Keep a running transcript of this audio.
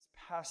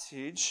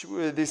passage,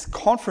 this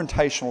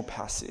confrontational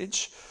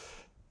passage,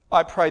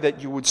 I pray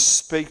that you would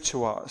speak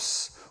to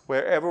us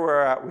wherever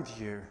we're at with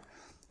you,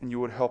 and you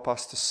would help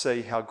us to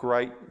see how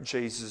great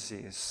Jesus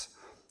is.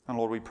 And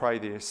Lord, we pray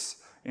this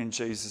in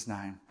Jesus'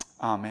 name.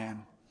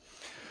 Amen.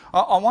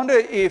 I wonder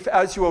if,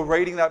 as you were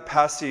reading that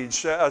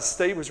passage, as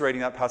Steve was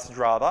reading that passage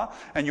rather,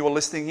 and you were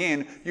listening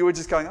in, you were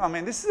just going,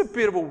 this is a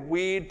bit of a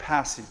weird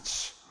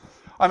passage.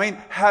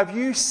 Have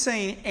you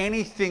seen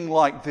anything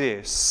like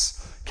this?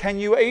 Can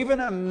you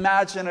even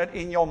imagine it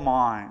in your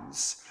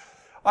minds?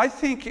 I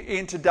think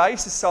in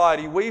today's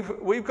society,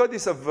 we've got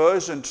this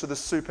aversion to the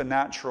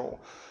supernatural,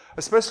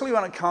 especially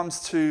when it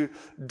comes to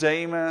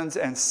demons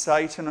and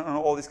Satan and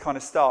all this kind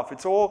of stuff.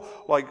 It's all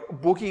like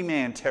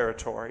boogeyman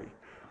territory.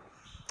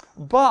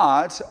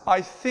 But I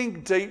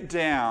think deep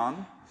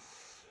down,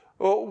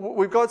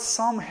 we've got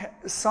some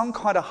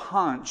kind of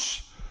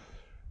hunch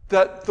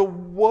that the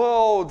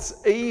world's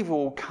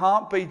evil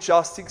can't be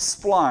just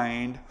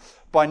explained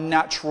by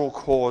natural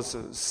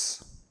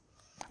causes.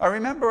 I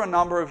remember a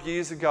number of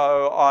years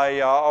ago,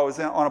 I was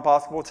on a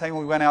basketball team.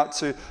 We went out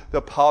to the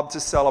pub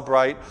to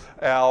celebrate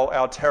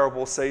our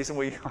terrible season.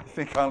 We, I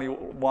think, only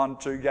won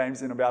 2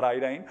 games in about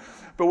 18.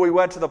 But we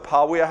went to the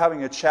pub, we were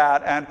having a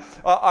chat, and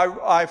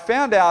I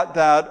found out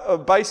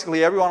that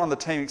basically everyone on the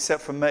team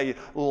except for me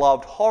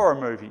loved horror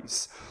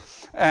movies.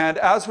 And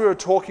as we were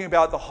talking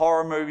about the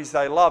horror movies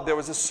they loved, there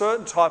was a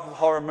certain type of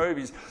horror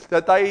movies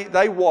that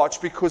they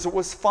watched because it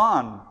was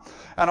fun.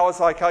 And I was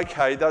like,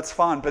 okay, that's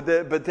fun.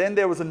 But then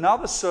there was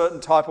another certain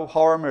type of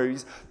horror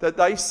movies that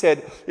they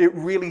said it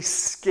really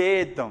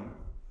scared them.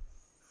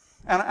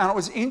 And it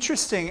was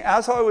interesting,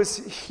 as I was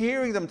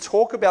hearing them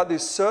talk about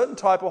this certain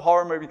type of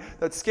horror movie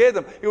that scared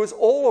them, it was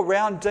all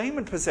around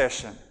demon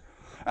possession.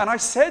 And I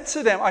said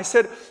to them,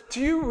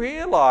 do you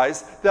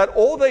realize that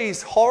all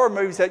these horror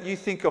movies that you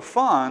think are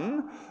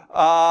fun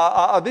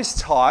are this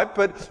type,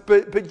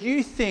 but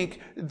you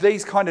think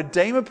these kind of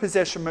demon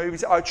possession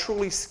movies are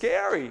truly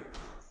scary?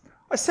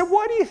 I said,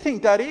 why do you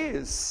think that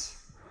is?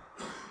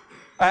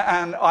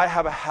 And I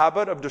have a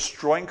habit of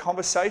destroying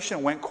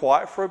conversation, went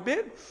quiet for a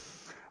bit.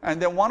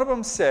 And then one of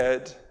them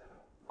said,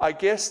 I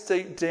guess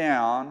deep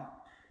down,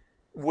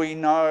 we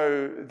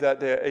know that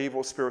there are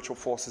evil spiritual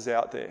forces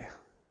out there.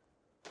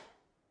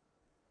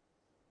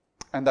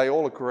 And they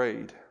all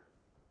agreed.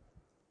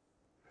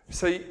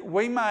 See,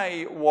 we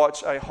may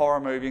watch a horror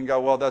movie and go,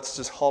 well, that's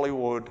just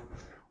Hollywood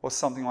or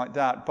something like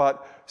that.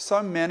 But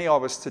so many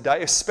of us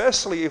today,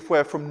 especially if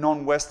we're from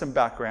non-Western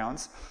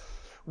backgrounds,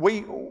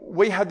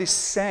 we have this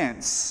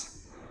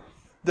sense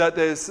that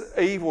there's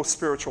evil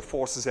spiritual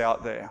forces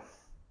out there.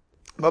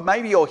 But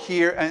maybe you're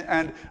here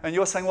and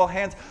you're saying, well,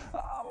 Hans,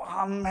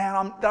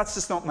 that's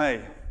just not me.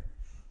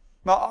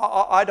 No,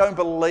 I don't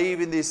believe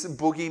in this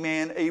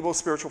boogeyman, evil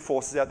spiritual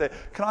forces out there.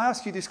 Can I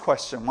ask you this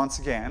question once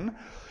again?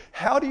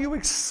 How do you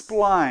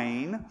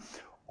explain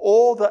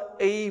all the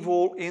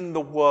evil in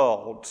the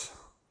world?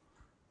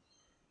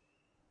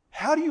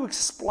 How do you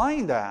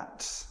explain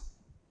that?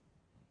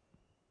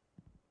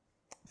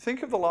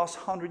 Think of the last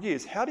 100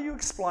 years. How do you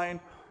explain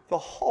the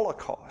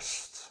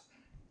Holocaust,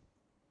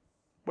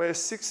 where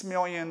 6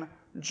 million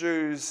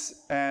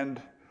Jews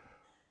and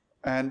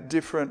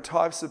different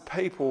types of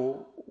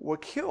people were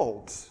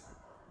killed?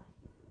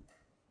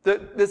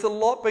 There's a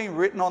lot being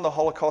written on the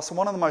Holocaust, and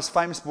one of the most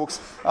famous books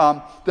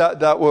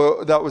that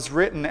was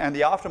written and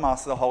the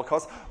aftermath of the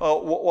Holocaust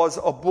was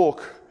a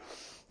book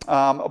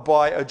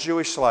by a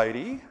Jewish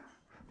lady,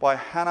 by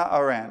Hannah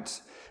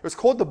Arendt. It was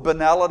called The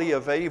Banality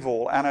of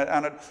Evil,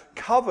 and it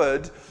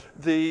covered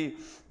the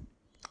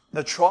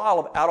trial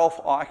of Adolf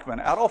Eichmann.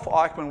 Adolf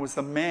Eichmann was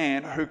the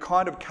man who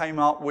kind of came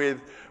up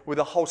with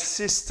a whole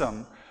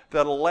system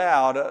that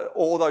allowed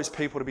all those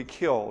people to be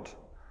killed.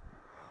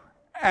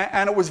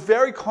 And it was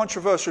very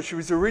controversial. She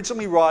was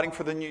originally writing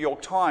for the New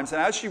York Times,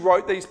 and as she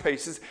wrote these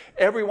pieces,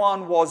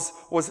 everyone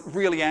was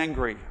really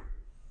angry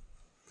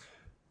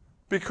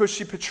because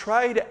she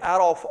portrayed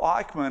Adolf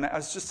Eichmann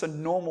as just a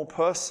normal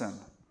person.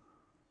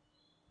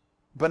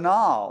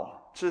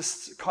 Banal,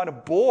 just kind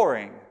of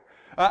boring.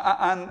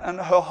 And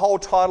her whole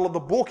title of the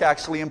book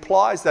actually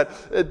implies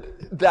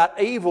that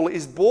evil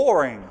is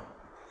boring.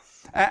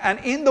 And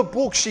in the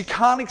book, she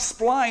can't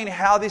explain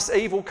how this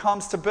evil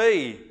comes to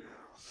be.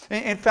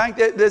 In fact,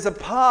 there's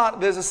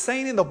a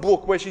scene in the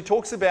book where she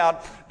talks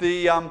about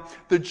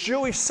the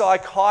Jewish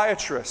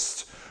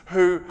psychiatrist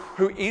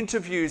who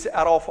interviews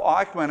Adolf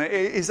Eichmann,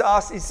 is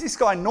asked, is this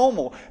guy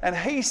normal? And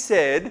he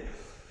said,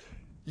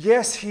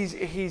 yes,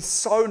 he's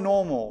so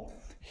normal.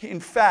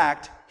 In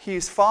fact, he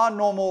is far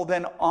normal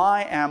than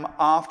I am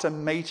after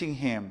meeting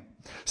him.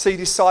 See,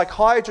 this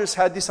psychiatrist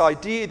had this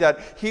idea that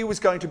he was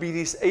going to be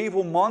this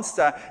evil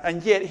monster,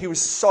 and yet he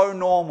was so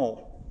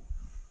normal.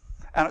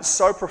 And it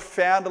so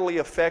profoundly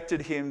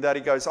affected him that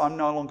he goes, I'm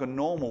no longer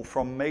normal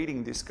from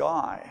meeting this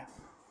guy.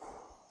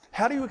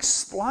 How do you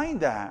explain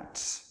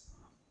that?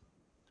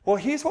 Well,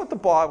 here's what the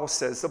Bible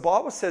says. The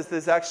Bible says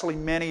there's actually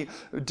many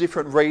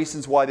different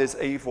reasons why there's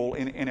evil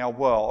in our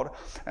world.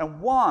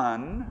 And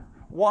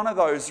one of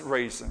those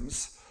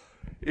reasons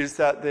is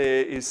that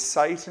there is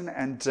Satan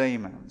and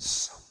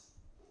demons.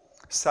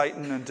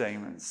 Satan and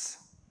demons.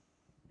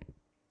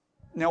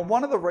 Now,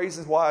 one of the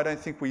reasons why I don't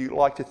think we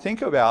like to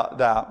think about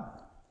that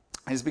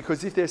is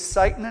because if there's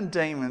Satan and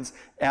demons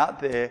out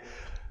there,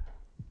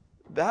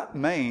 that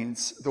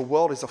means the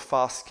world is a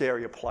far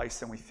scarier place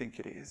than we think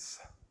it is.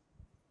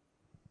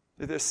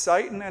 If there's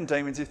Satan and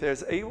demons, if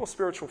there's evil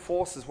spiritual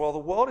forces, well, the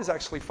world is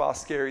actually far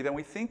scarier than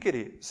we think it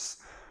is.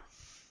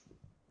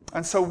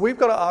 And so we've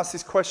got to ask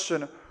this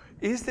question,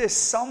 is there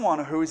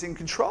someone who is in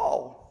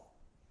control?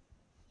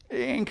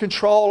 In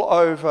control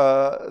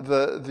over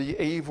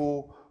the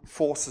evil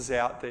forces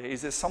out there?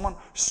 Is there someone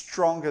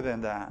stronger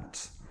than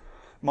that?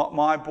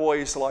 My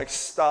boys like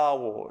Star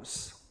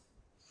Wars.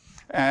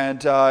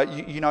 And,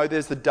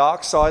 there's the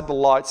dark side, the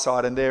light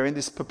side, and they're in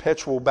this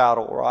perpetual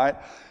battle, right?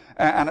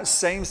 And it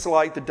seems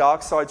like the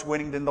dark side's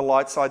winning than the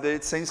light side.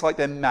 It seems like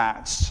they're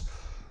matched.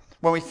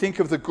 When we think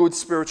of the good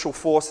spiritual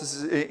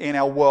forces in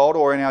our world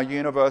or in our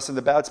universe and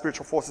the bad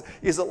spiritual forces,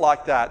 is it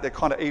like that? They're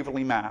kind of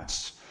evenly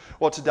matched.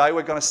 Well, today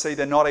we're going to see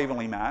they're not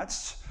evenly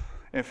matched.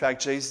 In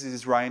fact, Jesus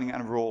is reigning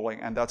and ruling,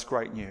 and that's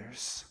great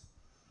news.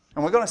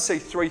 And we're going to see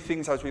three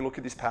things as we look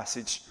at this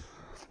passage.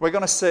 We're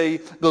going to see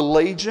the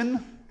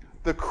legion,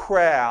 the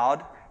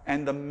crowd,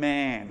 and the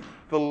man.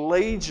 The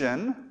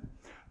legion,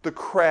 the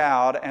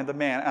crowd, and the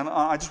man. And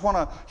I just want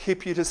to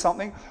hip you to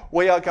something.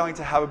 We are going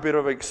to have a bit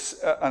of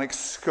an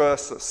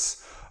excursus.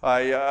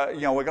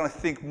 We're going to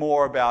think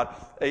more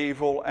about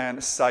evil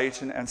and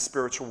Satan and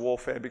spiritual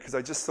warfare because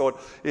I just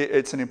thought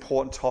it's an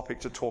important topic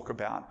to talk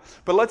about.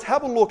 But let's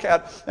have a look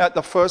at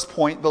the first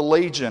point, the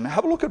legion.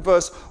 Have a look at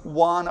verse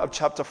 1 of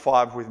chapter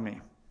 5 with me.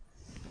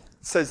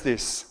 It says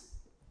this.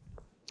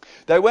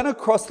 They went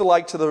across the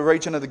lake to the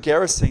region of the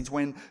Gerasenes.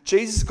 When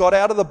Jesus got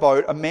out of the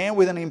boat, a man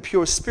with an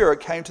impure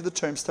spirit came to the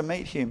tombs to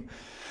meet him.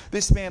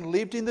 This man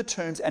lived in the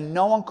tombs, and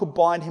no one could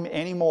bind him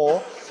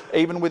anymore,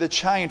 even with a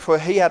chain, for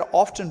he had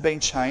often been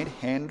chained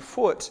hand and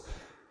foot.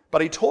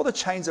 But he tore the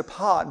chains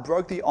apart and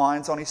broke the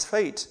irons on his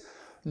feet.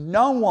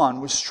 No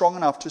one was strong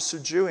enough to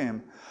subdue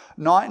him.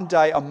 Night and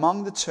day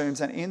among the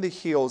tombs and in the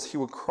hills, he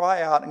would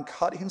cry out and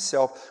cut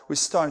himself with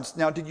stones.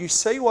 Now, did you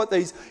see what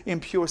these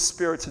impure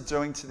spirits are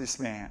doing to this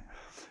man?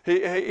 He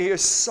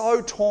is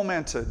so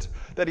tormented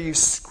that he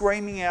is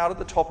screaming out at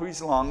the top of his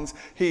lungs.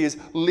 He is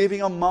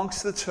living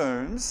amongst the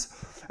tombs,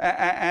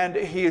 and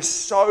he is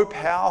so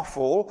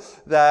powerful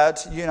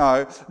that,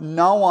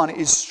 no one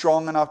is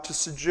strong enough to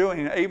subdue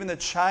him. Even the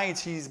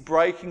chains, he's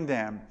breaking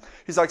them.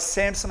 He's like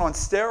Samson on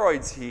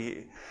steroids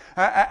here.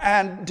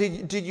 And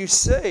did you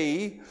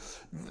see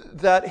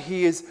that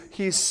he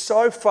is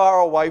so far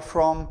away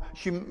from,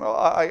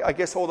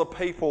 all the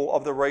people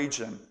of the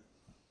region?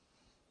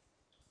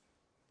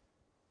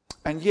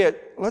 And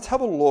yet, let's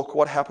have a look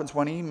what happens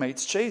when he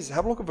meets Jesus.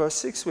 Have a look at verse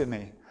 6 with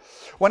me.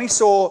 When he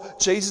saw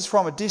Jesus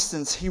from a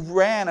distance, he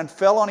ran and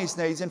fell on his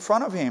knees in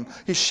front of him.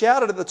 He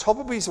shouted at the top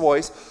of his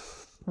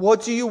voice,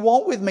 "What do you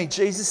want with me,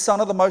 Jesus, Son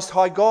of the Most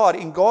High God?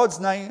 In God's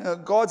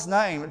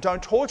name,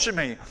 don't torture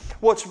me."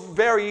 What's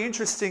very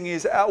interesting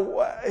is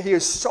he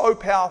is so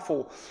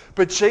powerful,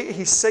 but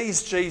he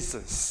sees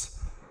Jesus.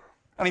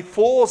 And he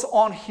falls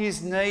on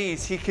his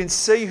knees. He can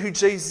see who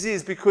Jesus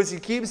is because he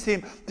gives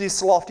him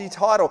this lofty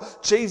title.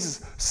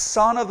 Jesus,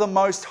 Son of the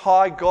Most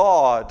High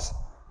God.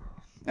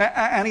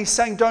 And he's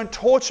saying, don't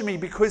torture me,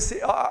 because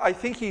I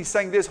think he's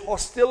saying there's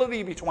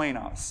hostility between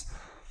us.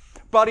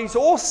 But he's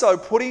also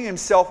putting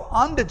himself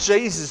under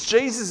Jesus.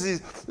 Jesus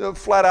is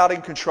flat out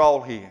in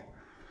control here.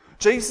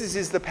 Jesus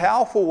is the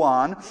powerful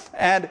one.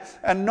 And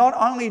not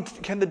only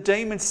can the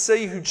demons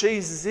see who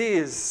Jesus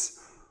is,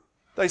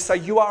 they say,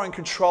 you are in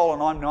control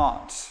and I'm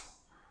not.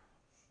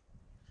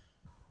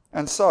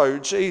 And so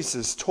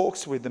Jesus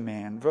talks with the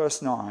man.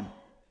 Verse 9.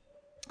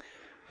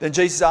 Then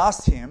Jesus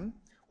asked him,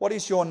 "What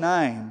is your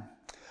name?"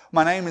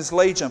 "My name is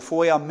Legion, for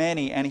we are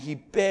many." And he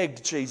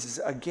begged Jesus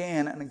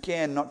again and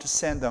again not to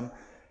send them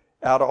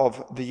out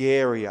of the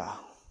area.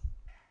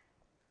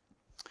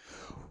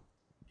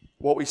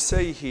 What we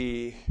see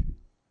here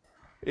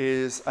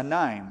is a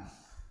name.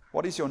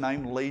 What is your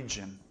name?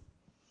 Legion.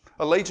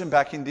 A legion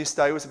back in this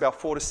day was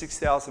about 4,000 to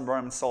 6,000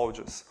 Roman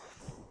soldiers.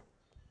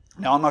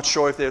 Now, I'm not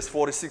sure if there's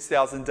 4,000 to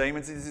 6,000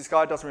 demons in this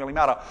guy. It doesn't really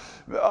matter.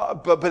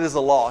 But there's a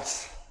lot.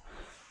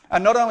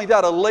 And not only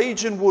that, a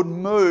legion would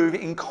move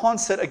in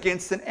concert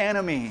against an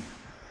enemy.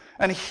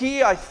 And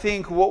here, I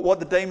think what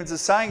the demons are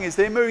saying is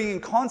they're moving in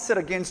concert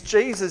against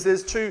Jesus.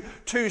 There's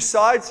two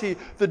sides here.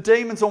 The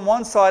demons on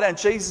one side and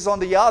Jesus on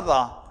the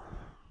other.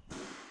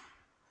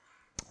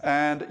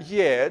 And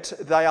yet,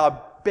 they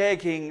are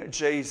begging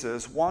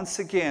Jesus, once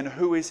again,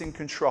 who is in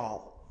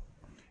control?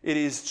 It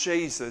is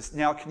Jesus.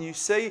 Now, can you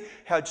see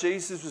how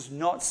Jesus was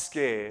not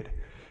scared?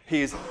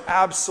 He is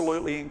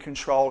absolutely in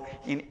control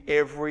in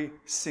every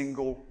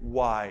single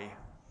way.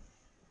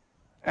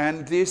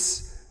 And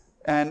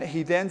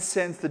he then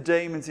sends the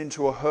demons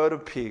into a herd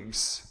of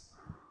pigs.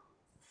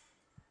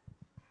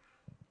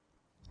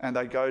 And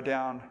they go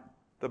down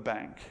the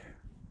bank.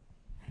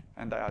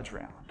 And they are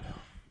drowned.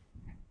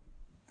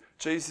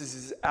 Jesus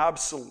is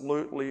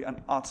absolutely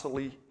and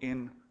utterly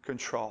in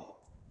control.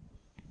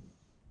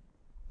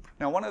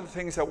 Now, one of the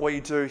things that we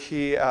do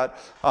here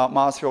at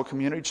Marsfield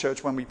Community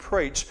Church when we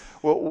preach,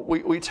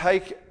 we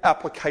take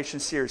application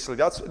seriously.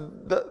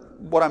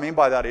 What I mean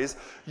by that is,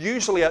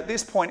 usually at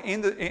this point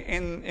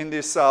in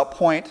this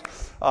point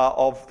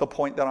of the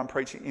point that I'm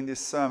preaching in this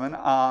sermon,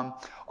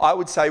 I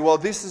would say, well,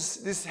 this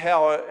is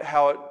how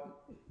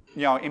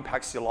it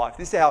impacts your life.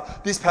 This is how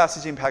this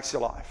passage impacts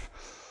your life.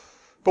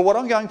 But what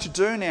I'm going to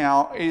do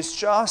now is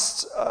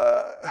just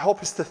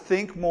help us to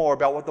think more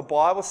about what the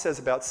Bible says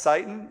about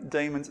Satan,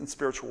 demons, and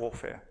spiritual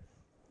warfare.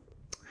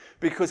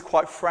 Because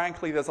quite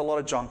frankly, there's a lot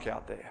of junk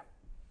out there.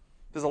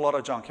 There's a lot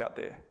of junk out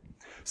there.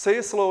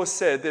 C.S. Lewis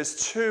said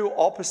there's two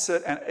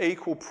opposite and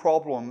equal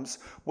problems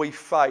we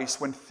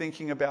face when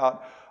thinking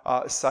about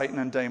Satan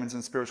and demons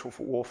and spiritual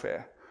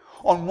warfare.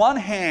 On one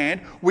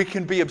hand, we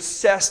can be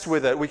obsessed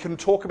with it. We can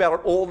talk about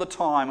it all the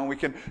time and we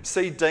can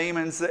see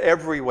demons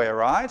everywhere,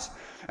 right?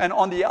 And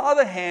on the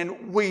other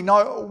hand, we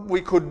know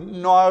we could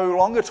no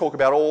longer talk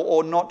about it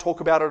or not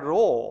talk about it at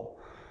all.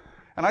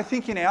 And I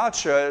think in our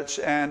church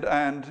and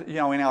in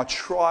our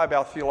tribe,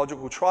 our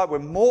theological tribe, we're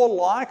more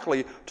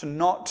likely to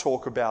not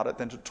talk about it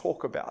than to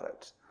talk about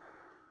it.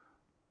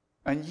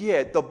 And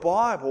yet, the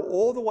Bible,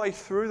 all the way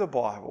through the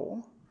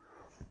Bible,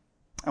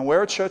 and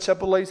we're a church that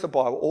believes the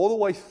Bible, all the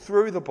way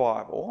through the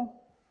Bible,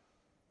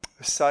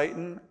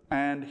 Satan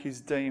and his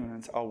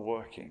demons are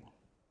working.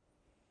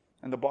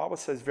 And the Bible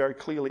says very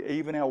clearly,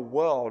 even our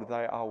world,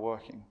 they are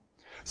working.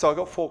 So I've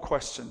got 4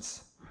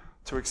 questions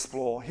to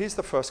explore. Here's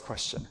the first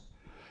question.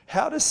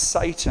 How does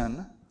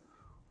Satan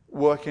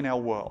work in our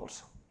world?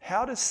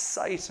 How does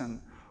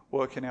Satan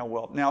work in our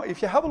world? Now,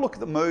 if you have a look at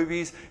the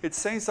movies, it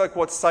seems like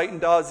what Satan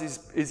does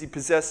is he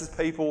possesses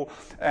people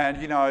and,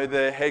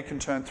 their head can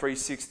turn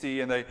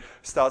 360 and they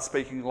start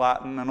speaking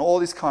Latin and all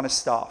this kind of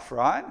stuff,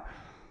 right?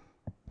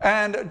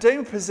 And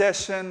demon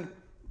possession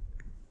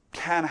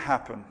can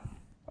happen.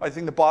 I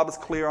think the Bible's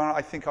clear on it.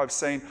 I think I've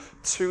seen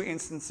 2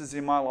 instances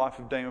in my life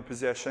of demon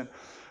possession.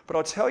 But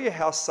I'll tell you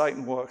how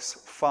Satan works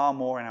far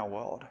more in our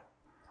world.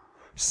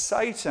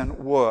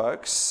 Satan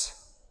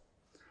works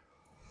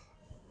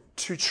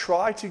to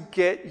try to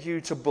get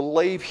you to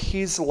believe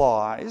his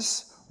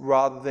lies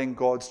rather than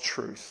God's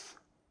truth.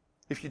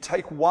 If you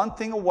take one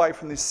thing away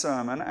from this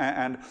sermon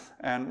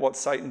and what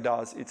Satan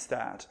does, it's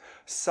that.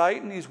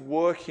 Satan is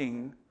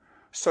working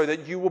so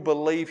that you will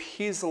believe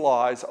his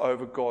lies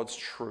over God's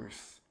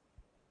truth.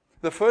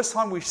 The first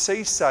time we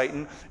see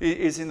Satan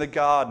is in the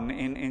garden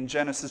in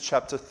Genesis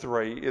chapter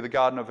 3, the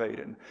Garden of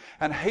Eden.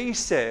 And he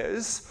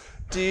says,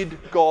 did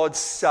God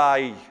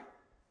say?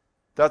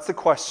 That's the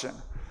question.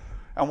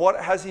 And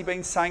what has he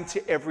been saying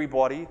to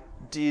everybody?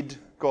 Did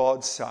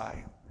God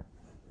say?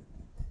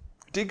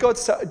 Did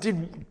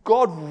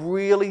God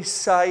really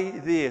say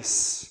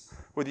this?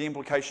 With the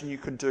implication you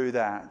could do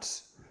that.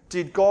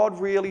 Did God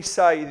really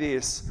say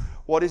this?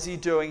 What is he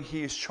doing?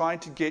 He is trying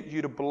to get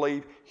you to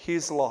believe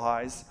his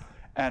lies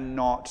and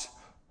not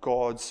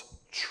God's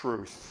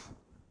truth.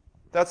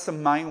 That's the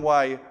main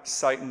way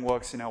Satan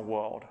works in our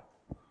world.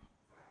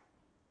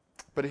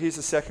 But here's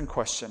the second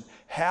question.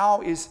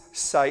 How is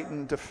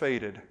Satan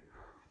defeated?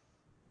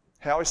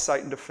 How is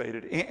Satan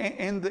defeated?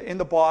 In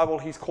the Bible,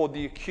 he's called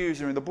the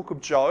accuser. In the book of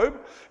Job,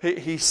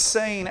 he's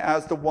seen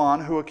as the one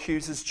who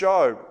accuses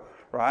Job,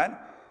 right?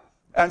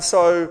 And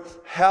so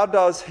how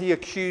does he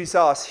accuse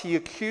us? He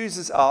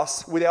accuses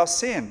us with our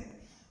sin.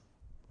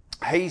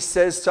 He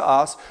says to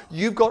us,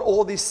 you've got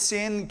all this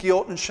sin,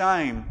 guilt and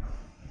shame.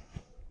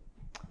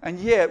 And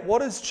yet,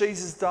 what has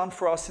Jesus done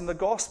for us in the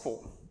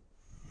gospel?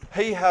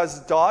 He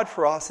has died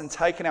for us and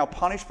taken our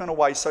punishment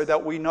away so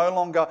that we no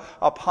longer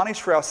are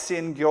punished for our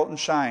sin, guilt and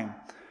shame.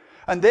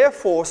 And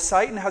therefore,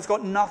 Satan has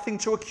got nothing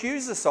to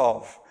accuse us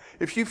of.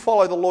 If you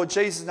follow the Lord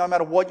Jesus, no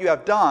matter what you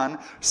have done,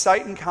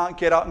 Satan can't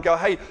get up and go,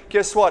 hey,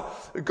 guess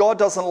what? God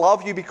doesn't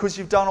love you because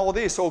you've done all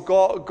this. Or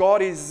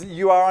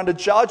you are under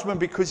judgment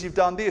because you've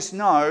done this.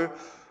 No.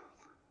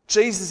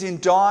 Jesus, in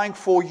dying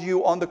for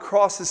you on the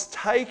cross, has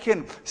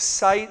taken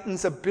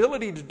Satan's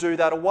ability to do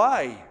that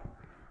away.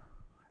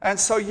 And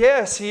so,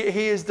 yes, he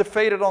is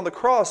defeated on the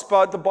cross,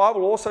 but the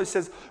Bible also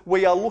says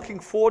we are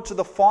looking forward to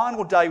the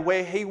final day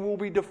where he will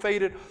be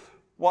defeated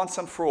once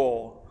and for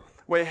all,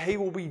 where he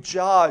will be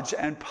judged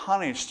and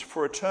punished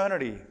for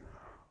eternity.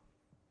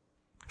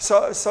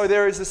 So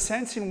there is a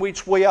sense in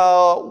which we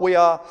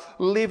are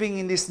living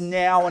in this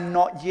now and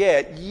not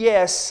yet.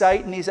 Yes,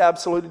 Satan is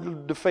absolutely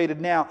defeated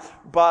now,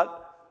 but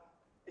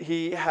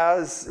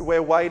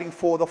we're waiting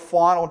for the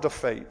final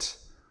defeat.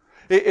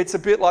 It's a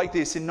bit like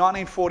this. In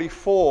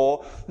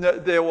 1944,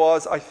 there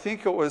was, I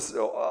think it was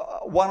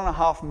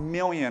 1.5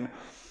 million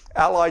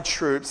Allied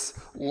troops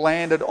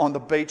landed on the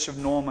beach of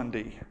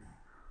Normandy.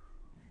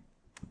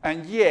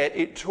 And yet,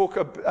 it took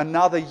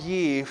another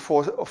year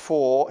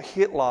for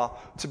Hitler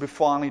to be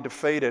finally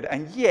defeated.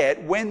 And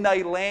yet, when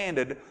they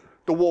landed,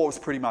 the war was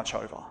pretty much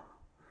over.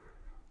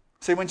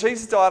 See, when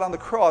Jesus died on the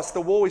cross, the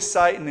war with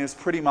Satan is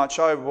pretty much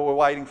over, but we're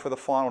waiting for the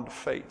final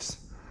defeat.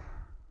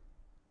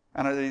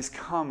 And it is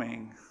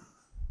coming.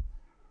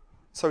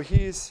 So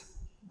here's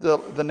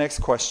the next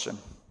question.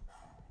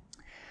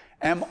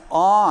 Am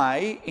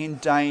I in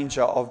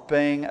danger of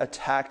being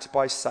attacked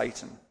by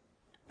Satan?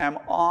 Am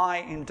I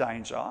in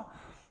danger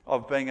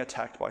of being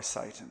attacked by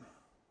Satan?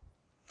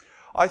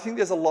 I think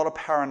there's a lot of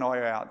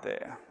paranoia out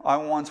there. I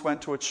once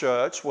went to a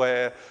church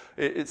where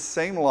it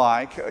seemed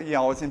like, I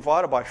was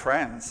invited by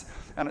friends,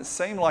 and it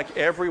seemed like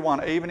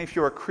everyone, even if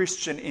you're a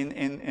Christian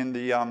in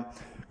the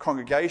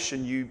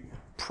congregation, you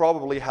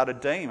probably had a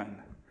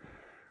demon.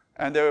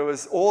 And there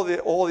was all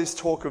this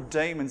talk of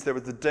demons. There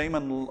was the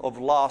demon of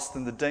lust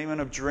and the demon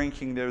of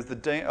drinking. There was the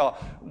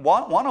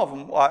one of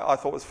them I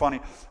thought was funny.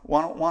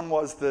 One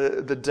was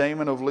the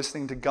demon of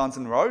listening to Guns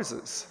N'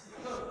 Roses,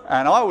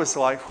 and I was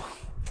like,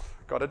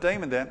 got a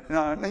demon then.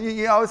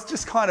 It's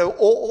just kind of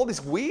all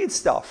this weird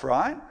stuff,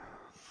 right?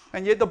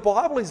 And yet the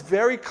Bible is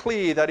very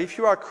clear that if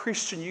you are a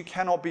Christian, you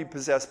cannot be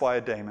possessed by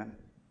a demon.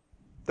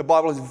 The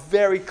Bible is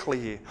very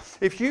clear.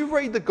 If you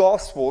read the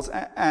Gospels,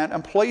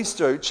 and please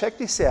do, check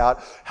this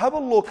out, have a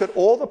look at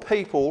all the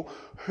people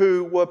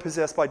who were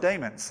possessed by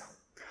demons.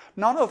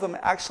 None of them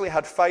actually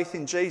had faith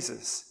in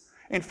Jesus.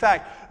 In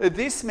fact,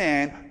 this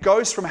man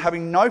goes from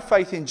having no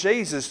faith in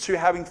Jesus to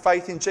having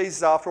faith in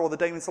Jesus after all the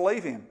demons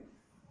leave him.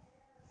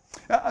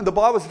 And the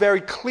Bible is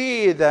very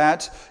clear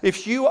that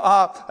if you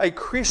are a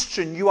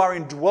Christian, you are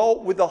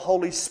indwelt with the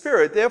Holy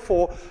Spirit.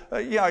 Therefore,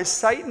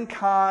 Satan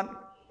can't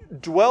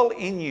dwell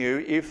in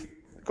you if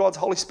God's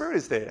Holy Spirit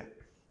is there.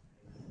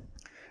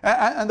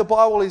 And the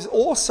Bible is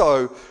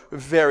also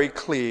very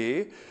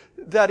clear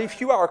that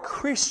if you are a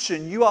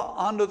Christian, you are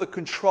under the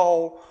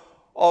control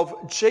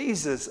of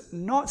Jesus,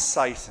 not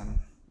Satan.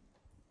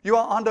 You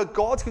are under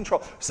God's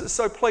control.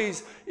 So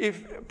please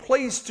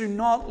do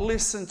not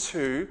listen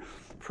to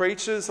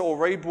preachers or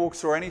read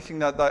books or anything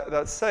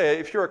that say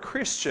if you're a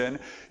Christian,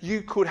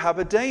 you could have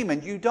a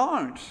demon. You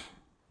don't.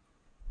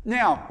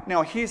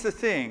 Now here's the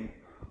thing.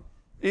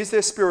 Is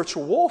there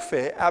spiritual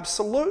warfare?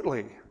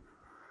 Absolutely.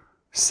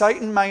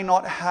 Satan may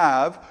not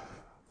have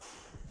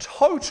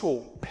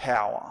total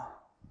power,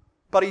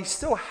 but he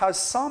still has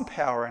some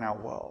power in our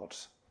world.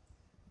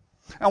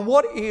 And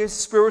what is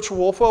spiritual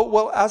warfare?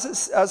 Well,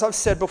 as I've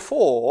said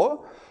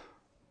before,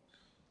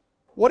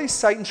 what is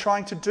Satan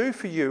trying to do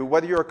for you,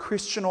 whether you're a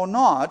Christian or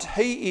not?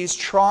 He is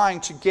trying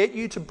to get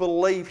you to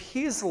believe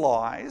his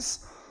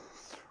lies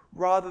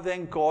rather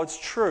than God's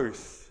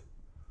truth.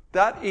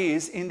 That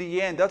is, in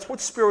the end, that's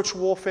what spiritual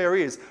warfare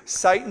is.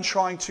 Satan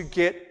trying to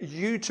get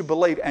you to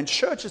believe, and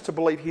churches to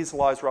believe his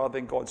lies rather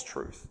than God's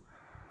truth.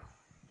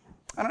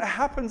 And it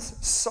happens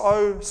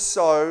so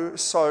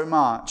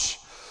much.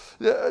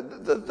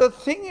 The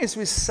thing is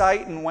with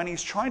Satan, when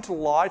he's trying to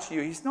lie to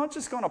you, he's not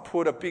just going to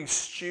put a big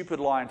stupid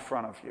lie in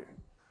front of you.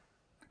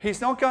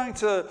 He's not going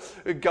to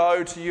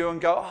go to you and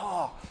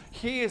go,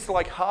 here's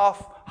like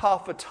half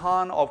a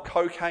ton of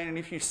cocaine, and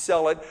if you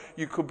sell it,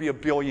 you could be a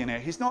billionaire.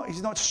 He's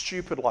not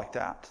stupid like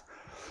that.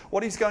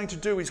 What he's going to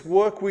do is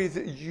work with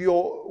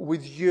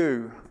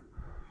you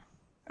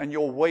and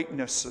your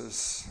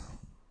weaknesses.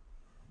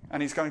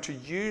 And he's going to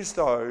use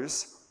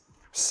those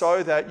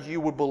so that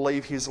you would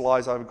believe his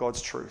lies over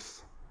God's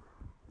truth.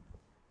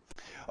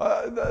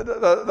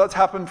 That's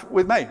happened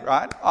with me,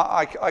 right?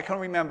 I can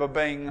remember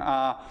being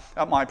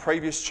at my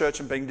previous church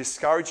and being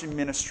discouraged in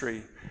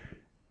ministry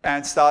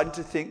and starting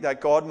to think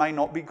that God may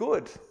not be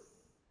good.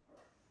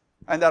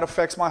 And that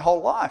affects my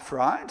whole life,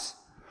 right?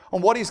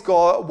 And what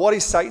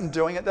is Satan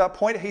doing at that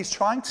point? He's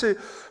trying to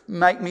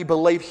make me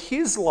believe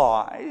his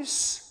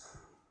lies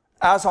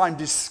as I'm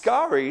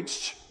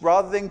discouraged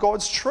rather than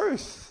God's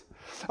truth.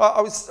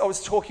 I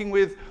was talking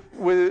with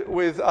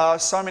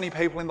so many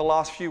people in the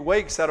last few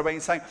weeks that have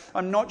been saying,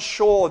 I'm not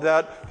sure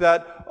that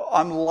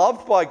I'm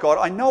loved by God.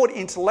 I know it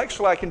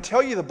intellectually. I can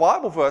tell you the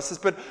Bible verses,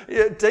 but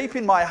deep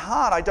in my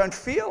heart, I don't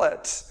feel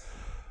it.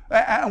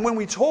 And when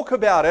we talk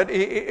about it,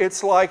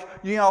 it's like,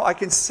 I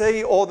can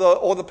see all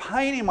the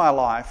pain in my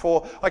life,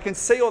 or I can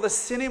see all the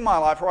sin in my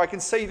life, or I can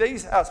see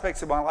these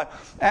aspects of my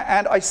life.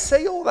 And I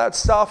see all that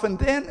stuff, and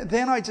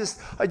then I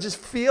just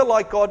feel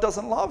like God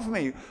doesn't love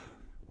me.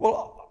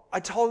 Well, I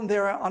told them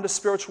they're under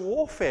spiritual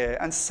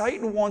warfare, and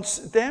Satan wants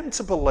them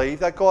to believe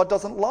that God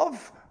doesn't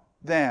love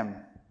them.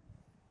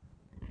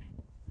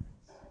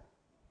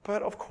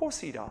 But of course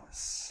he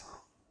does.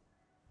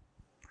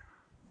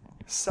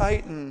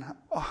 Satan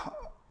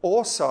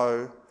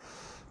also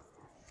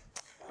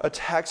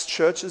attacks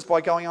churches by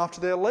going after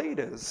their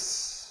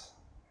leaders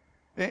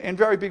in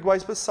very big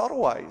ways, but subtle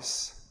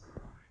ways.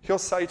 He'll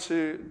say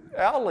to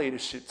our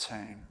leadership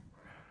team,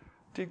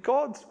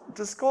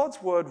 does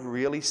God's word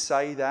really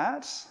say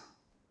that?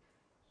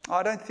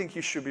 I don't think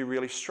you should be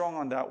really strong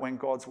on that when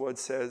God's word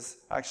says,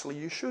 actually,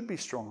 you should be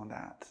strong on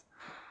that.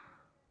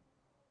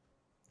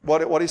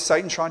 What is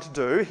Satan trying to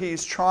do?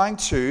 He's trying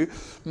to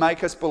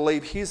make us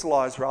believe his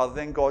lies rather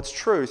than God's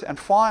truth. And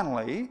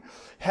finally,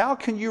 how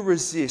can you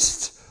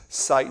resist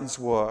Satan's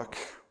work?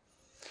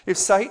 If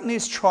Satan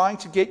is trying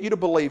to get you to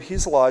believe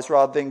his lies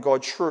rather than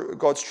God's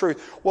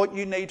truth, what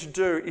you need to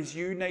do is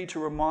you need to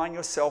remind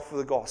yourself of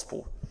the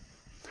gospel.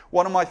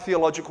 One of my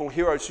theological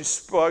heroes who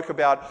spoke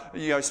about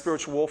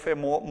spiritual warfare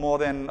more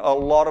than a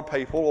lot of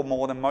people, or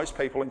more than most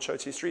people in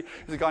church history,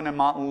 is a guy named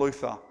Martin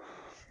Luther.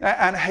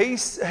 And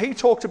he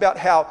talked about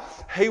how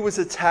he was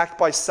attacked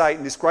by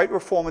Satan, this great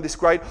reformer, this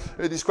great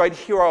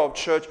hero of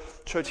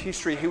church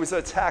history. He was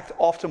attacked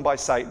often by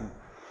Satan.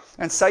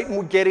 And Satan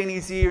would get in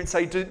his ear and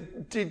say,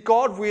 does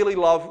God really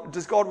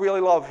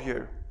love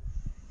you?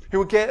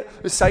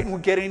 Satan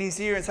would get in his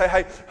ear and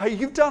say, hey,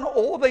 you've done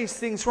all these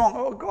things wrong.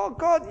 Oh,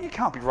 God, you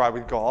can't be right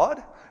with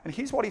God. And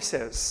here's what he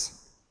says.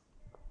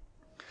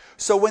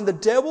 So when the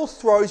devil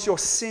throws your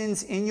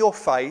sins in your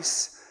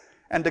face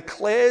and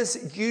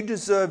declares you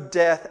deserve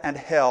death and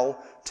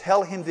hell,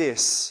 tell him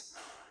this: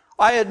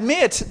 I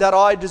admit that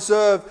I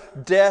deserve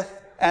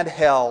death and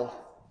hell.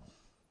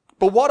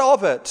 But what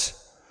of it?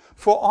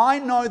 For I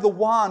know the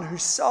one who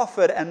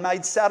suffered and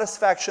made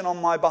satisfaction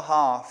on my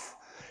behalf.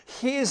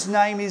 His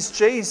name is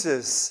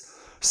Jesus,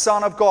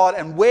 Son of God,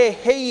 and where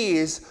he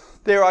is,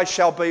 there I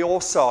shall be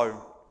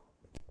also.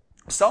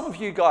 Some of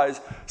you guys,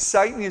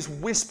 Satan is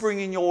whispering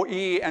in your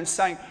ear and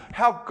saying,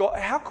 how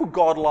could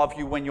God love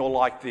you when you're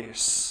like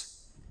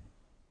this?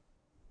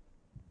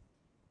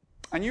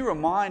 And you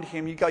remind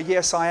him, you go,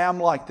 yes, I am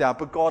like that,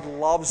 but God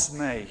loves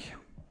me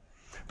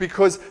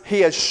because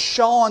he has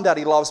shown that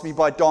he loves me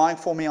by dying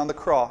for me on the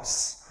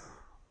cross.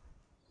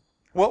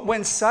 Well,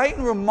 when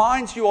Satan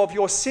reminds you of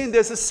your sin,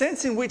 there's a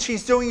sense in which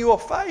he's doing you a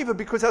favor,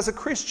 because as a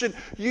Christian,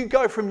 you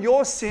go from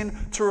your sin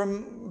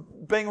to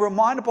being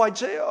reminded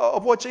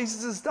of what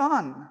Jesus has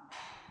done.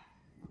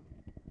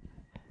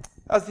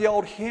 As the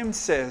old hymn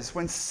says,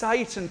 when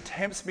Satan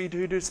tempts me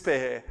to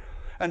despair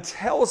and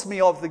tells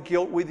me of the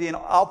guilt within,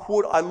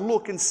 upward I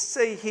look and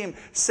see him,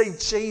 see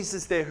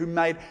Jesus there who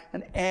made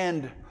an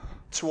end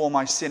to all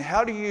my sin.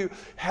 How do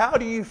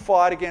you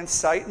fight against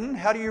Satan?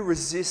 How do you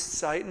resist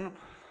Satan?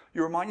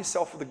 You remind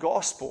yourself of the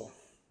gospel.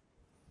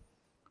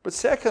 But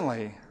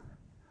secondly,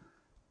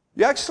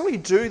 you actually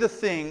do the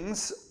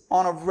things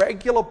on a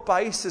regular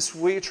basis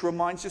which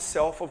reminds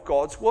yourself of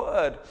God's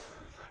word.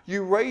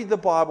 You read the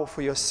Bible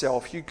for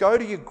yourself. You go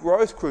to your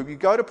growth group. You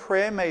go to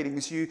prayer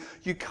meetings. You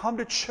come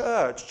to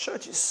church.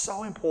 Church is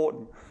so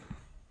important.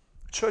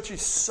 Church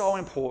is so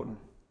important.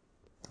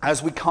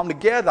 As we come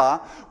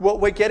together,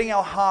 we're getting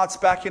our hearts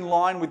back in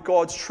line with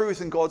God's truth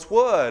and God's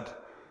word.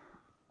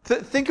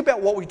 Think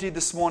about what we did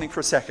this morning for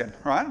a second,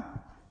 right?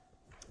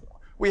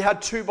 We had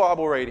 2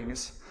 Bible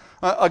readings.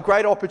 A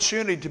great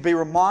opportunity to be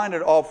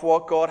reminded of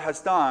what God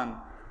has done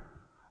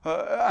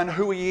and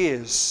who he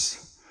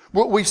is.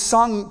 We've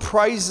sung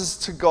praises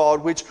to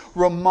God which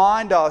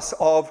remind us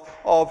of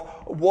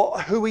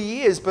who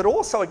he is, but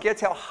also it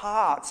gets our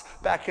hearts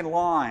back in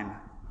line.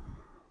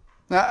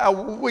 Now,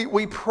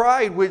 we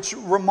prayed, which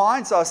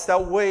reminds us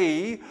that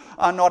we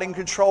are not in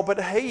control,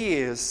 but he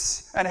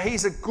is. And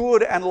he's a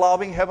good and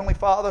loving Heavenly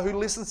Father who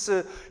listens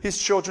to his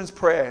children's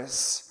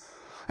prayers.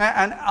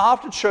 And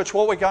after church,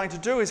 what we're going to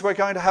do is we're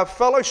going to have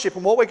fellowship.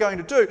 And what we're going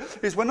to do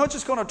is we're not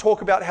just going to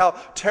talk about how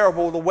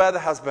terrible the weather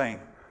has been,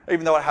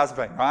 even though it has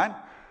been, right?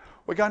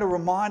 We're going to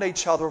remind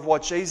each other of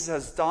what Jesus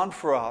has done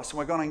for us. And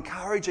we're going to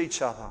encourage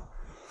each other.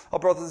 Oh,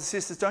 brothers and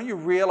sisters, don't you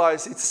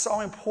realize it's so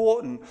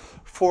important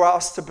for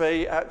us to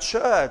be at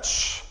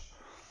church?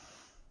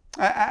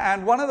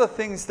 And one of the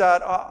things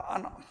that,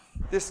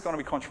 this is going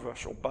to be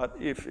controversial, but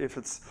if you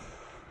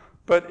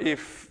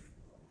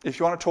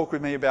want to talk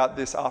with me about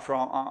this after,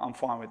 I'm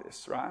fine with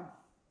this, right?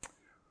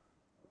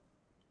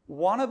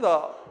 One of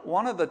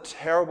the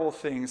terrible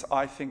things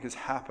I think has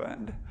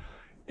happened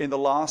in the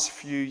last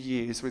few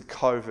years with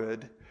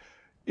COVID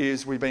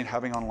is we've been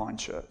having online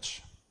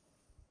church.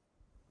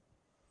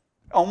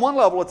 On one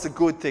level, it's a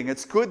good thing.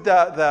 It's good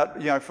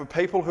that for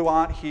people who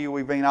aren't here,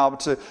 we've been able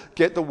to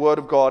get the Word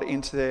of God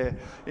into their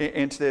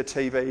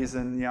TVs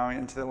and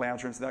into their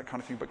lounge rooms and that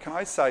kind of thing. But can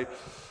I say,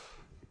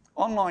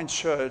 online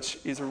church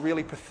is a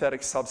really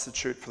pathetic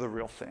substitute for the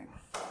real thing.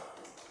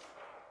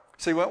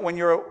 See, when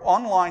you're at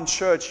online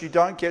church, you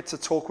don't get to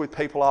talk with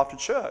people after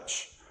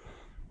church.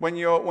 When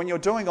you're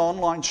doing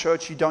online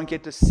church, you don't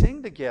get to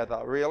sing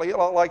together, really.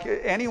 Like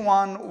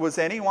was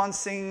anyone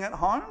singing at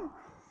home?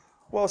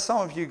 Well,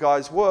 some of you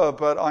guys were,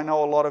 but I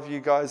know a lot of you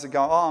guys are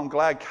going, oh, I'm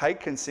glad Kate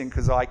can sing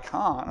because I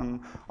can't.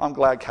 And I'm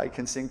glad Kate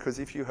can sing because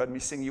if you heard me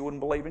sing, you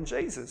wouldn't believe in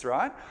Jesus,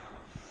 right?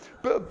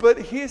 But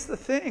here's the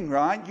thing,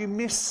 right? You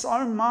miss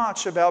so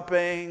much about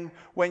being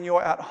when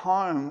you're at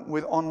home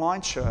with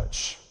online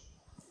church.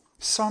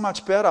 So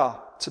much better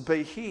to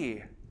be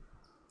here.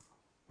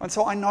 And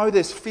so I know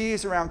there's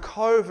fears around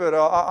COVID.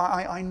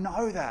 I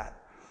know that.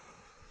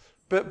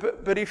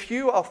 But if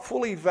you are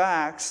fully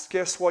vaxxed,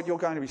 guess what? You're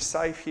going to be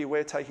safe here.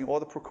 We're taking all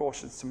the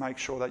precautions to make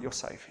sure that you're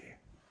safe here.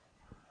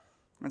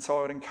 And so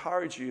I would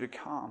encourage you to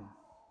come.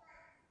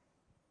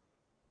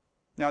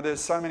 Now,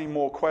 there's so many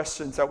more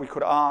questions that we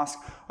could ask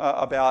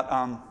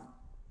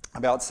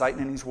about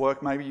Satan and his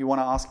work. Maybe you want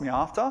to ask me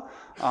after,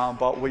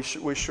 but we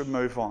should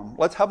move on.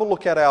 Let's have a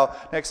look at our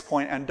next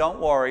point, and don't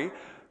worry,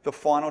 the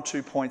final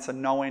 2 points are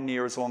nowhere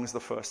near as long as the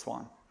first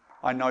one.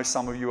 I know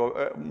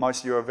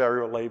most of you are very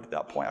relieved at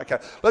that point. Okay,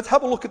 let's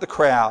have a look at the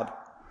crowd.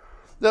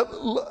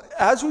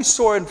 As we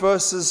saw in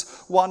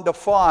verses 1 to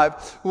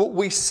 5,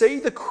 we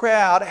see the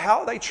crowd, how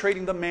are they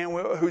treating the man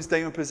who's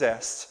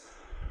demon-possessed?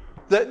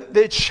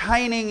 They're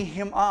chaining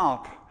him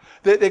up.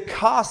 They're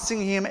casting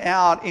him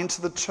out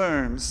into the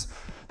tombs.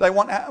 They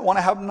want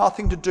to have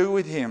nothing to do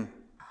with him.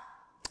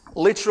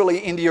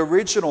 Literally, in the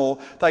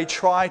original, they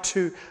try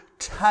to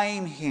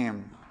tame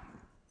him.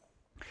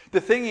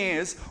 The thing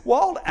is,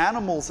 wild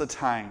animals are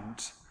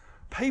tamed.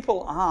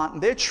 People aren't.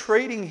 And they're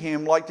treating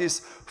him like this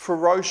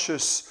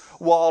ferocious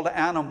wild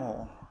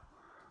animal.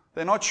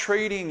 They're not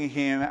treating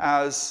him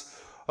as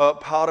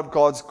part of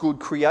God's good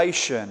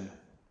creation.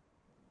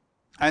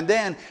 And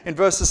then in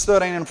verses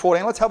 13 and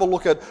 14, let's have a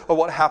look at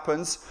what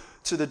happens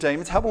to the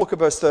demons. Have a look at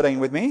verse 13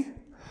 with me.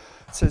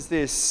 It says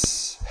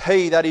this: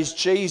 He, that is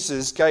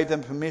Jesus, gave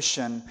them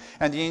permission,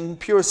 and the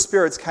impure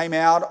spirits came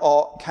out,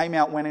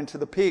 went into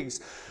the pigs.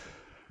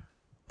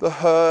 The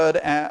herd,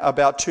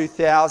 about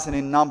 2,000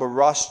 in number,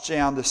 rushed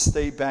down the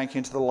steep bank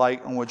into the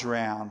lake and were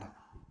drowned.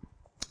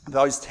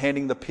 Those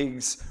tending the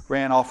pigs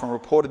ran off and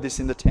reported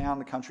this in the town,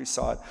 the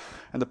countryside,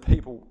 and the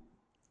people,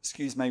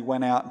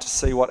 went out to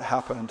see what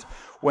happened.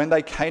 When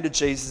they came to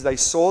Jesus, they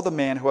saw the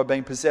man who had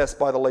been possessed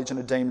by the legion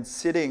of demons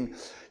sitting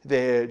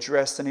there,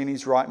 dressed and in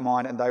his right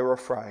mind, and they were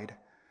afraid.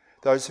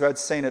 Those who had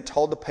seen it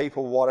told the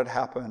people what had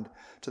happened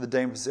to the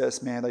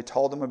demon-possessed man. They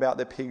told them about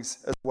their pigs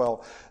as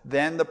well.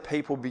 Then the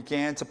people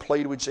began to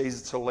plead with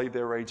Jesus to leave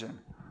their region.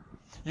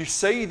 You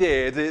see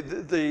there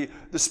the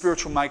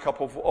spiritual makeup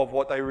of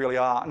what they really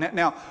are.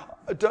 Now,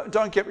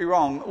 don't get me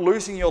wrong.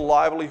 Losing your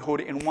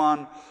livelihood in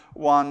one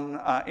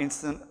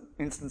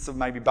instance of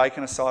maybe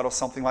bacon aside or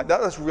something like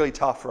that's really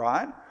tough,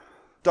 right?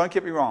 Don't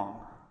get me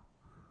wrong.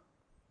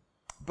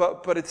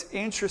 But it's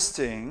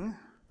interesting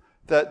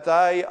that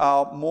they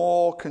are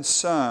more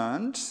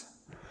concerned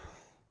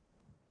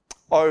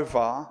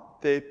over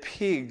their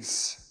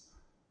pigs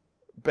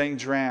being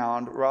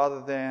drowned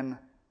rather than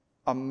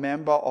a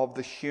member of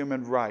the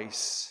human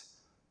race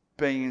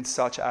being in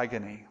such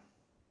agony.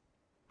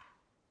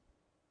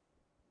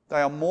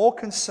 They are more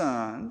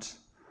concerned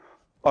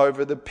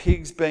over the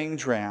pigs being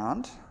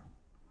drowned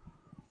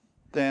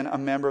than a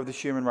member of the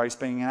human race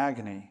being in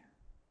agony.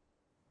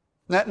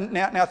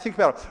 Now think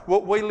about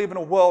it. We live in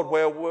a world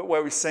where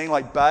we're seeing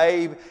like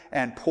Babe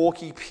and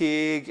Porky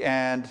Pig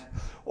and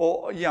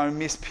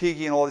Miss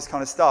Piggy and all this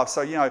kind of stuff.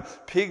 So,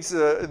 pigs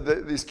are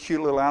this cute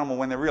little animal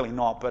when they're really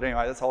not. But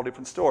anyway, that's a whole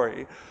different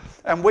story.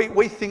 And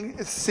we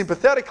think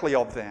sympathetically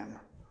of them.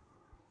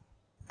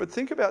 But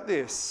think about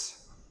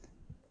this.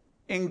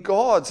 In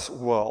God's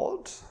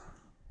world,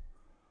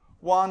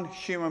 one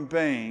human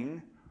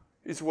being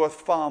is worth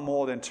far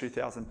more than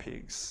 2,000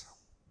 pigs.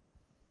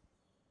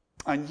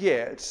 And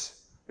yet,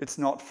 it's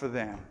not for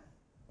them.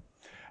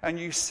 And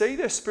you see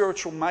their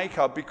spiritual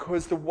makeup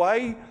because the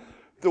way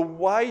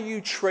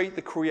you treat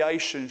the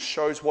creation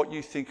shows what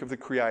you think of the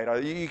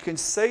Creator. You can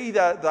see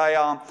that they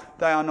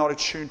are not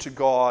attuned to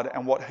God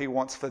and what He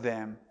wants for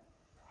them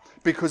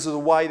because of the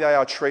way they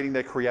are treating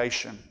their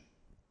creation.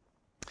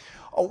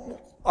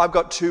 I've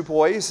got two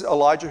boys,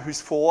 Elijah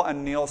who's 4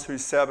 and Niels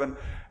who's 7,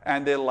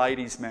 and they're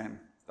ladies' men.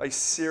 They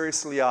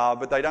seriously are,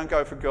 but they don't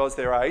go for girls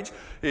their age.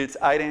 It's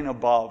 18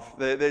 above.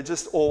 They're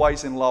just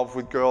always in love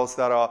with girls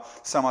that are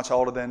so much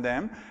older than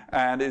them,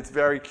 and it's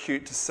very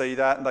cute to see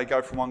that. And they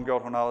go from one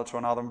girl to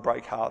another and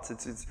break hearts.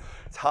 It's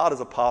hard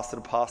as a pastor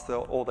to pastor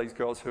all these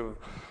girls who have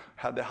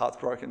had their hearts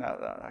broken.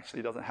 That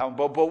actually doesn't happen.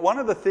 But one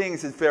of the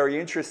things is very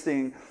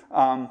interesting.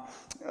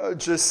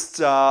 Just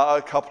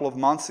a couple of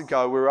months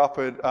ago, we were up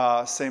at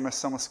CMS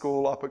Summer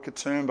School up at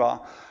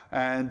Katoomba.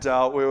 And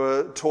we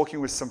were talking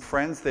with some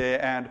friends there,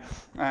 and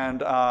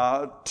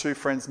two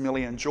friends,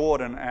 Millie and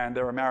Jordan, and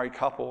they're a married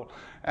couple.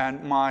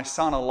 And my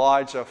son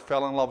Elijah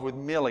fell in love with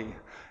Millie,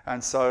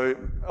 and so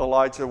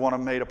Elijah wanted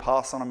me to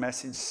pass on a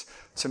message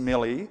to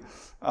Millie,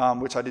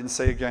 which I didn't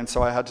see again.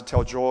 So I had to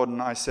tell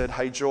Jordan. I said,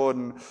 "Hey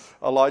Jordan,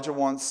 Elijah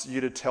wants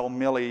you to tell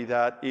Millie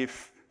that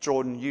if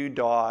Jordan you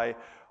die,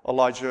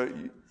 Elijah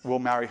will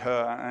marry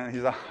her." And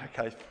he's like,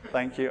 "Okay,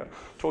 thank you."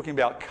 Talking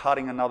about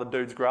cutting another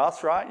dude's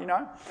grass, right?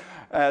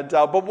 And,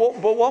 but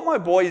what my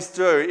boys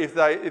do, if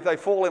they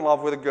fall in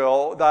love with a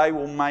girl, they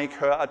will make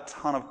her a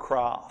ton of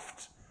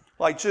craft.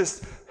 Like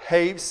just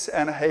heaps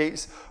and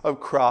heaps of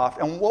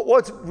craft. And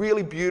what's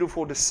really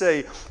beautiful to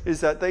see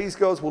is that these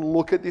girls will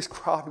look at this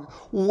craft and go,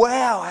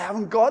 "Wow, I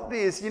haven't got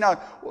this."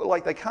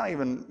 Like they can't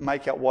even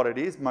make out what it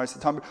is most of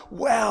the time. But,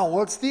 "Wow,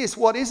 what's this?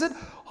 What is it?"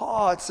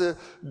 "Oh, it's a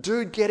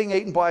dude getting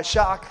eaten by a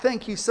shark.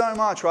 Thank you so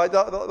much," right?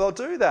 They'll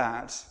do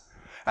that.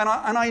 And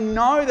I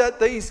know that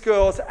these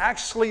girls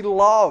actually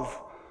love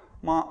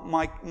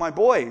my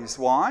boys.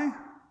 Why?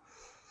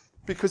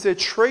 Because they're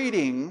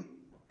treating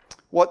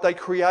what they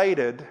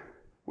created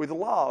with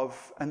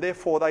love, and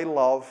therefore they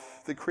love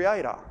the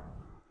Creator.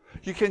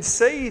 You can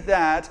see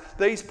that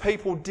these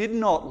people did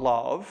not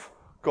love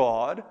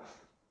God,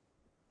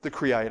 the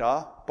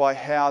Creator, by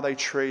how they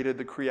treated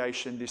the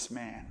creation, this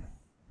man.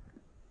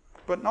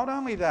 But not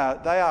only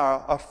that, they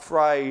are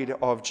afraid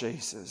of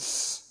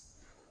Jesus.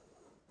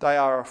 They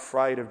are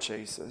afraid of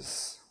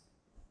Jesus.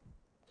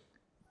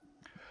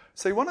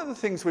 See, one of the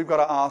things we've got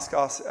to ask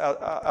us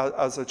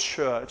as a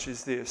church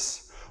is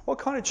this: what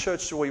kind of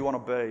church do we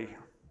want to be?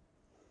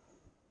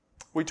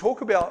 We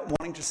talk about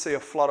wanting to see a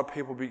flood of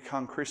people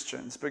become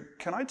Christians, but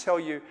can I tell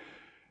you,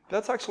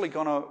 that's actually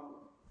going to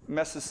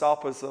mess us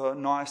up as a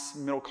nice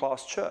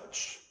middle-class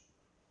church.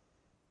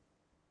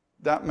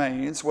 That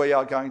means we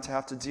are going to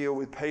have to deal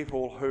with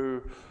people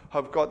who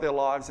have got their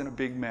lives in a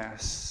big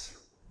mess.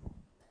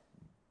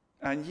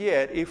 And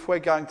yet, if we're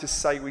going to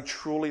say we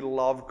truly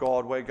love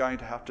God, we're going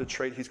to have to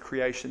treat his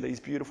creation, these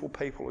beautiful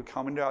people who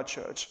come into our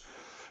church,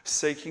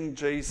 seeking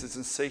Jesus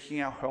and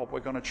seeking our help, we're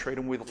going to treat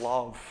them with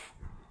love.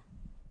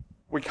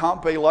 We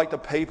can't be like the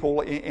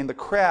people in the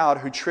crowd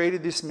who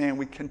treated this man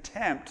with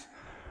contempt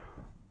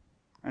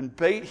and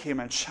beat him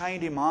and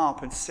chained him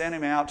up and sent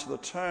him out to the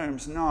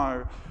tombs.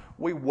 No,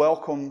 we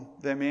welcome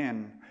them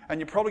in.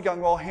 And you're probably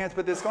going, well, Hans,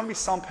 but there's going to be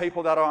some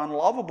people that are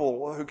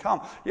unlovable who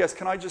come. Yes,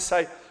 can I just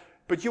say,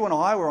 but you and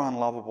I were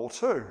unlovable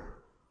too.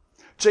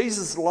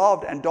 Jesus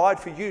loved and died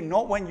for you,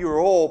 not when you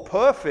were all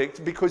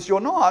perfect, because you're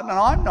not and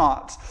I'm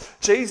not.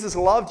 Jesus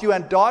loved you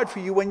and died for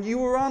you when you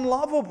were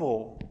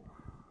unlovable.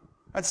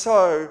 And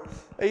so,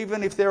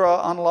 even if there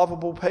are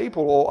unlovable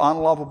people or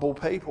unlovable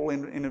people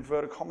in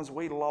inverted commas,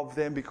 we love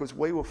them because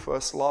we were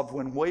first loved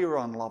when we were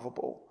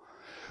unlovable.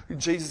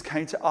 Jesus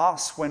came to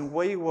us when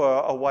we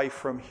were away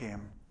from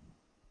him.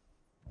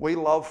 We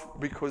love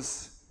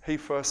because he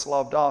first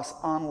loved us,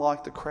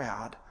 unlike the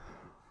crowd.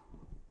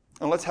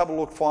 And let's have a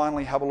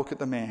look at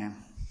the man.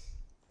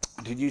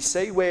 Did you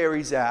see where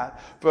he's at?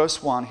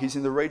 Verse 1, he's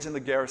in the region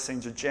of the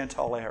Gerasenes, a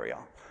Gentile area,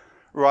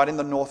 right in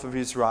the north of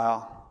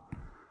Israel.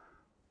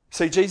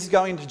 See, Jesus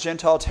going into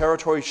Gentile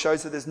territory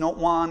shows that there's not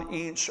 1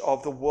 inch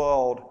of the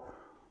world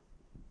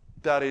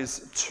that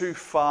is too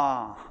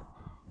far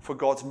for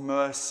God's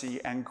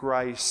mercy and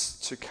grace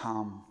to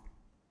come.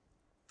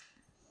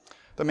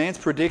 The man's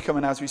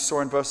predicament, as we saw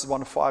in verses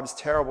 1 to 5, is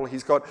terrible.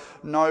 He's got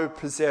no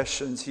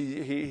possessions.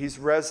 His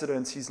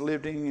residence, he's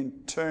living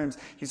in tombs.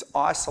 He's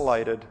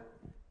isolated.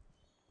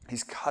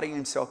 He's cutting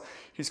himself.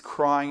 He's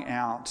crying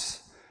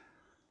out.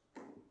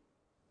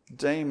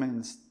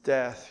 Demons,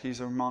 death, he's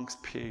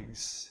amongst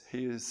pigs.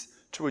 He is,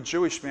 to a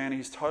Jewish man,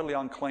 he's totally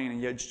unclean,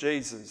 and yet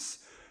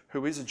Jesus,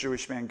 who is a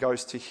Jewish man,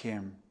 goes to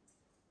him.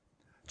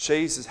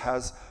 Jesus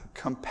has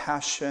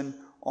compassion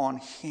on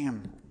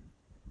him.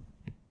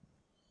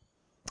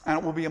 And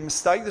it will be a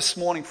mistake this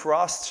morning for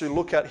us to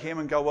look at him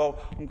and go, well,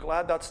 I'm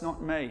glad that's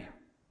not me.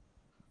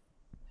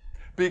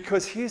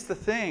 Because here's the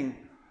thing,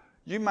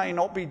 you may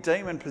not be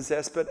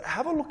demon-possessed, but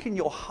have a look in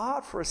your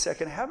heart for a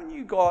second. Haven't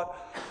you got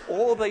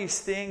all these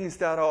things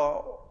that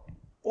are,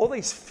 all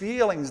these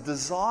feelings,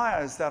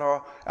 desires that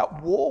are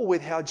at war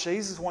with how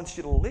Jesus wants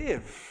you to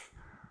live?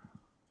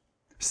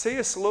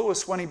 C.S.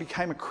 Lewis, when he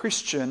became a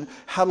Christian,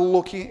 had a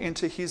look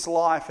into his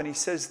life, and he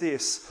says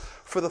this: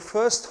 for the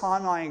first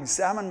time I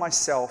examined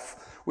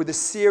myself with a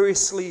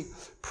seriously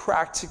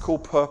practical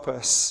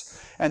purpose,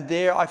 and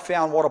there I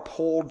found what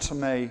appalled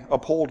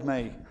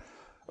me.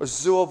 A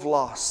zoo of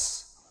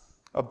lusts,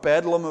 a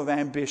bedlam of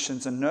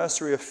ambitions, a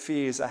nursery of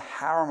fears, a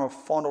harem of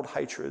fondled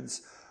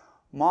hatreds.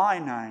 My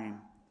name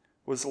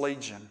was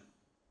Legion.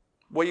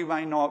 Well, you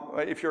may not,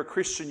 if you're a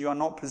Christian, you are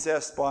not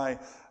possessed by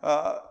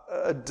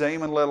a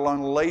demon, let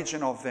alone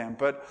legion of them.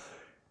 But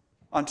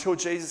until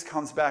Jesus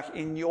comes back,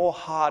 in your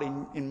heart,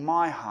 in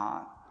my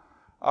heart,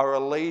 are a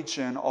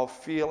legion of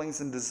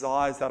feelings and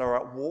desires that are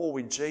at war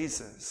with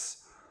Jesus.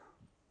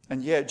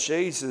 And yet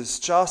Jesus,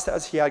 just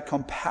as he had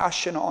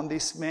compassion on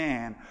this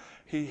man,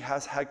 he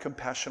has had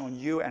compassion on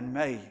you and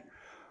me.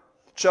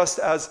 Just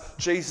as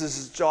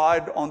Jesus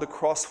died on the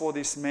cross for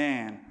this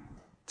man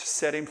to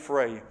set him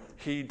free,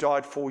 he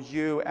died for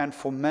you and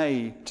for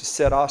me to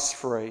set us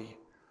free.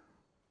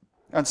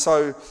 And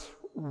so,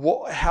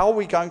 how are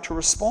we going to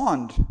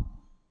respond?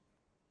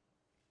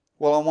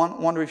 Well, I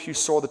wonder if you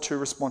saw the two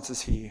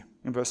responses here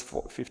in verse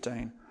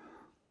 15.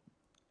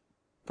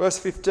 Verse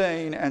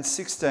 15 and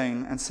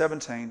 16 and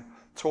 17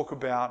 talk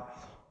about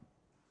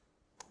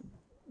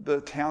the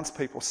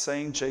townspeople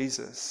seeing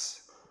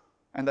Jesus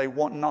and they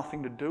want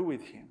nothing to do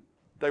with him.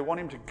 They want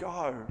him to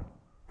go.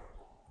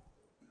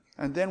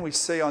 And then we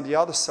see on the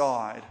other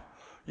side,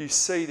 you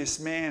see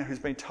this man who's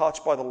been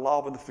touched by the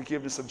love and the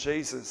forgiveness of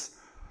Jesus,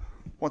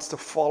 wants to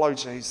follow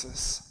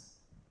Jesus.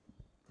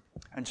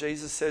 And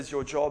Jesus says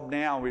your job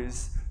now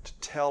is to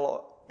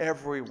tell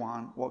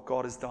everyone what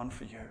God has done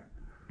for you.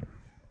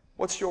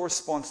 What's your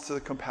response to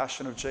the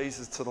compassion of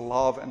Jesus, to the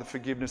love and the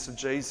forgiveness of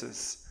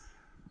Jesus?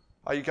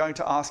 Are you going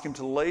to ask him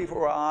to leave,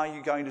 or are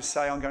you going to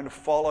say, I'm going to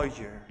follow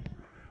you?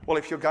 Well,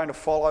 if you're going to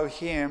follow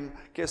him,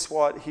 guess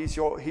what? Here's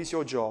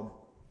your job.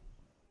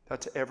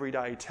 That to every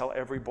day tell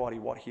everybody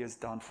what he has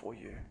done for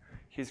you.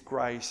 His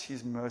grace,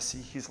 his mercy,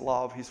 his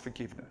love, his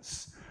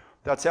forgiveness.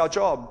 That's our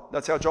job.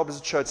 That's our job as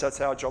a church. That's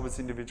our job as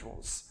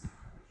individuals.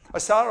 I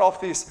started off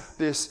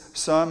this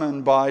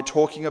sermon by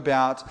talking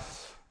about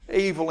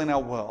evil in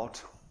our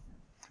world.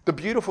 The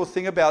beautiful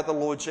thing about the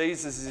Lord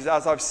Jesus is,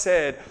 as I've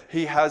said,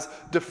 he has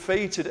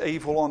defeated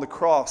evil on the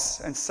cross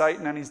and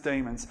Satan and his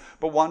demons.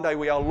 But one day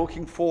we are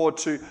looking forward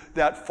to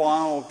that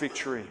final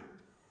victory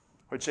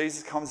where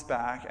Jesus comes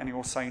back and he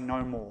will say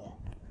no more.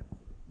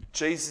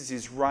 Jesus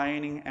is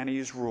reigning and he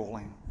is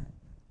ruling.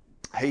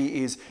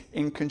 He is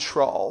in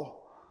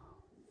control.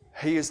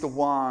 He is the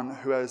one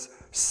who has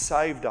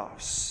saved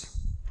us.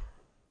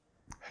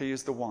 He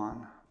is the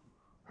one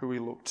who we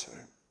look to.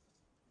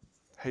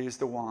 He is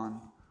the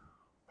one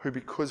who,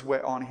 because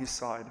we're on his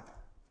side,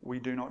 we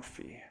do not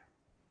fear,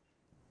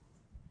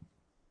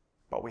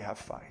 but we have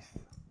faith.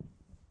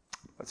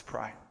 Let's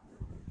pray.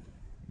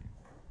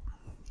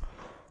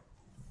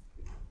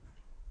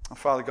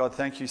 Father God,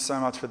 thank you so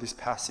much for this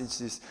passage,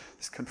 this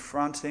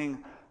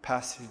confronting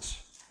passage.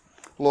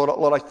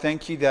 Lord, I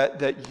thank you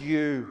that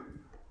you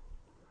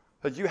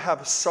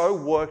have so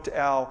worked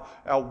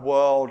our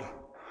world,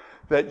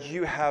 that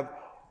you have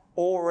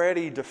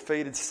already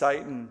defeated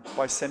Satan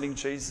by sending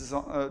Jesus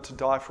to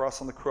die for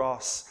us on the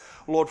cross.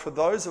 Lord, for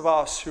those of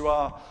us who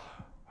are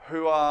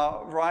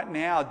right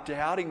now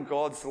doubting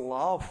God's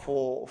love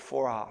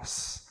for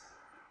us,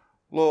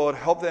 Lord,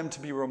 help them to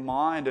be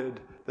reminded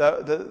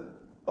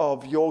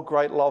of your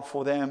great love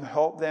for them.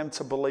 Help them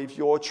to believe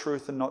your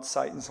truth and not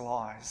Satan's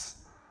lies.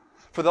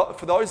 For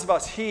those of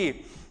us here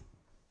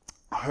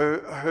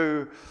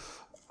who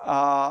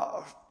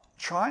are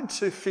trying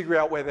to figure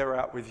out where they're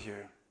at with you,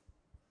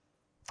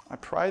 I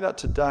pray that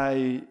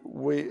today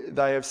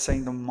they have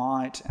seen the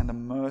might and the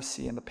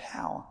mercy and the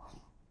power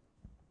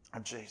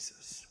of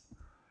Jesus,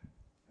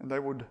 and they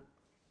would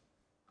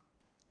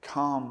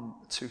come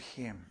to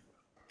him.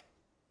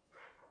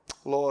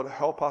 Lord,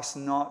 help us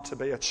not to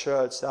be a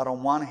church that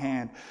on one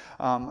hand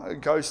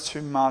goes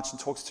too much and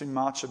talks too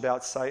much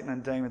about Satan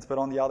and demons, but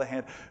on the other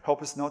hand,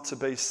 help us not to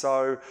be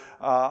so,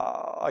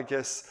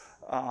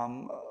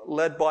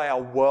 led by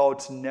our world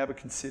to never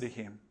consider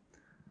him.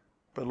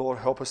 But Lord,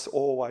 help us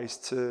always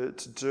to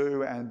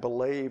do and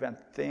believe and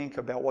think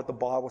about what the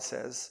Bible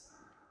says,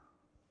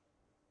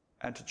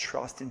 and to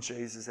trust in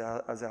Jesus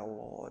as our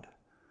Lord,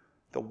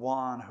 the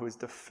one who has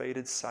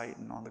defeated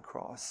Satan on the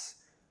cross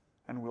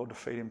and will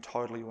defeat him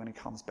totally when he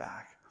comes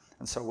back.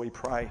 And so we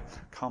pray,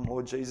 come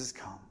Lord Jesus,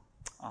 come.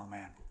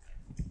 Amen.